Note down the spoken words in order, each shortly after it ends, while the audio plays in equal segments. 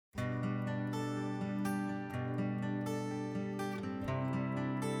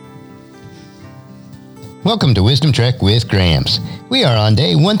Welcome to Wisdom Trek with Gramps. We are on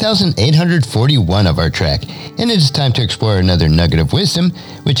day 1841 of our trek, and it is time to explore another nugget of wisdom,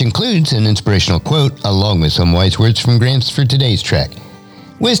 which includes an inspirational quote along with some wise words from Gramps for today's trek.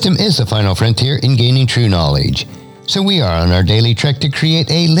 Wisdom is the final frontier in gaining true knowledge, so we are on our daily trek to create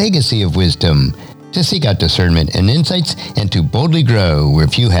a legacy of wisdom, to seek out discernment and insights, and to boldly grow where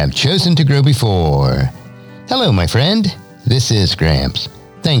few have chosen to grow before. Hello, my friend. This is Gramps.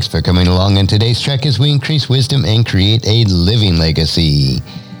 Thanks for coming along on today's trek as we increase wisdom and create a living legacy.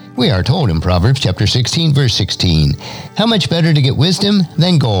 We are told in Proverbs chapter 16, verse 16, how much better to get wisdom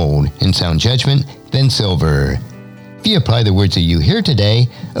than gold, and sound judgment than silver. If you apply the words that you hear today,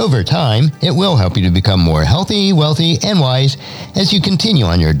 over time, it will help you to become more healthy, wealthy, and wise as you continue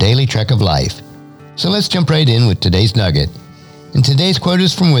on your daily trek of life. So let's jump right in with today's nugget. And today's quote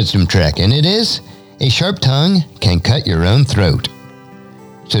is from Wisdom Trek, and it is, "A sharp tongue can cut your own throat."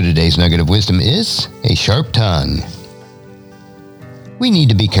 So today's nugget of wisdom is a sharp tongue. We need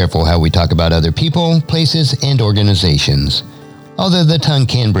to be careful how we talk about other people, places, and organizations. Although the tongue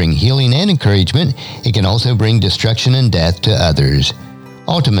can bring healing and encouragement, it can also bring destruction and death to others.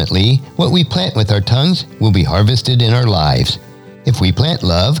 Ultimately, what we plant with our tongues will be harvested in our lives. If we plant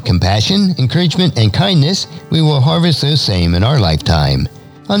love, compassion, encouragement, and kindness, we will harvest those same in our lifetime.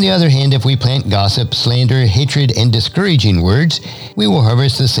 On the other hand, if we plant gossip, slander, hatred, and discouraging words, we will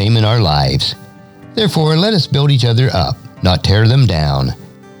harvest the same in our lives. Therefore, let us build each other up, not tear them down.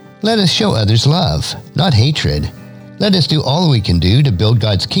 Let us show others love, not hatred. Let us do all we can do to build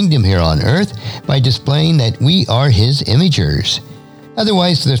God's kingdom here on earth by displaying that we are His imagers.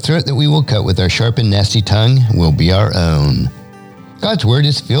 Otherwise, the throat that we will cut with our sharp and nasty tongue will be our own. God's word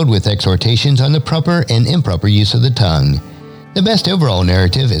is filled with exhortations on the proper and improper use of the tongue. The best overall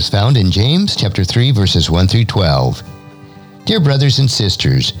narrative is found in James chapter 3, verses 1 through 12. Dear brothers and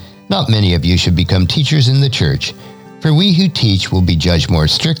sisters, not many of you should become teachers in the church, for we who teach will be judged more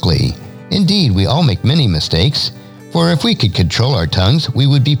strictly. Indeed, we all make many mistakes, for if we could control our tongues, we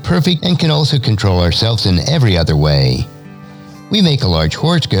would be perfect and can also control ourselves in every other way. We make a large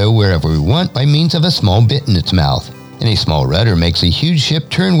horse go wherever we want by means of a small bit in its mouth, and a small rudder makes a huge ship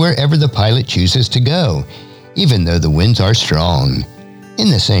turn wherever the pilot chooses to go, even though the winds are strong. In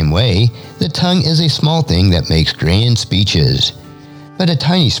the same way, the tongue is a small thing that makes grand speeches. But a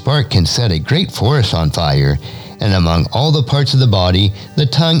tiny spark can set a great forest on fire, and among all the parts of the body, the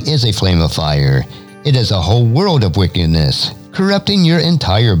tongue is a flame of fire. It is a whole world of wickedness, corrupting your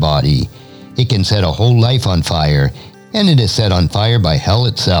entire body. It can set a whole life on fire, and it is set on fire by hell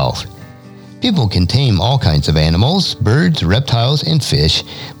itself. People can tame all kinds of animals, birds, reptiles, and fish,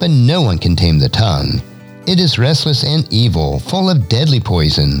 but no one can tame the tongue. It is restless and evil, full of deadly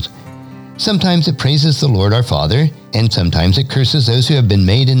poisons. Sometimes it praises the Lord our Father, and sometimes it curses those who have been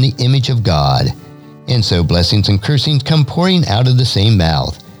made in the image of God. And so blessings and cursings come pouring out of the same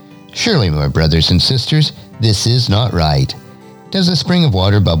mouth. Surely, my brothers and sisters, this is not right. Does a spring of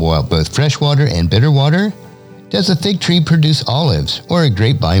water bubble out both fresh water and bitter water? Does a fig tree produce olives, or a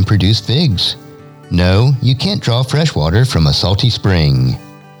grapevine produce figs? No, you can't draw fresh water from a salty spring.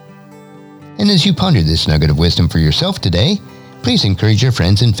 And as you ponder this nugget of wisdom for yourself today, please encourage your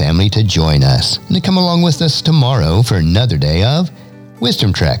friends and family to join us and to come along with us tomorrow for another day of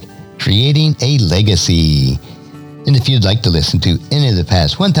Wisdom Trek, Creating a Legacy. And if you'd like to listen to any of the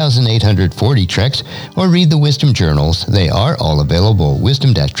past 1,840 treks or read the Wisdom Journals, they are all available at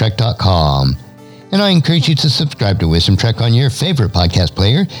wisdom-trek.com. And I encourage you to subscribe to Wisdom Trek on your favorite podcast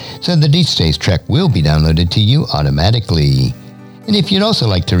player so that each day's trek will be downloaded to you automatically. And if you'd also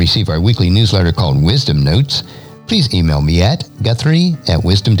like to receive our weekly newsletter called Wisdom Notes, please email me at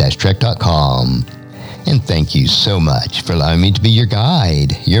guthrie@wisdom-trek.com. And thank you so much for allowing me to be your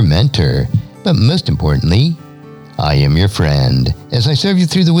guide, your mentor, but most importantly, I am your friend as I serve you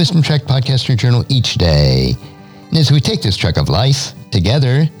through the Wisdom Trek Podcaster Journal each day. And as we take this trek of life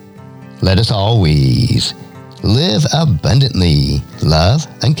together, let us always live abundantly, love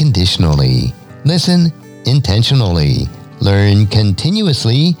unconditionally, listen intentionally, learn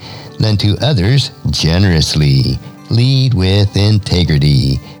continuously, lend to others generously, lead with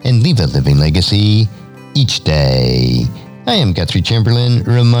integrity, and leave a living legacy each day. I am Guthrie Chamberlain,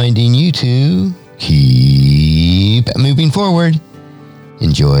 reminding you to keep moving forward.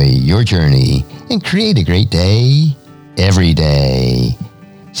 Enjoy your journey and create a great day every day.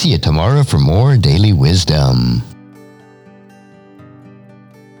 See you tomorrow for more daily wisdom.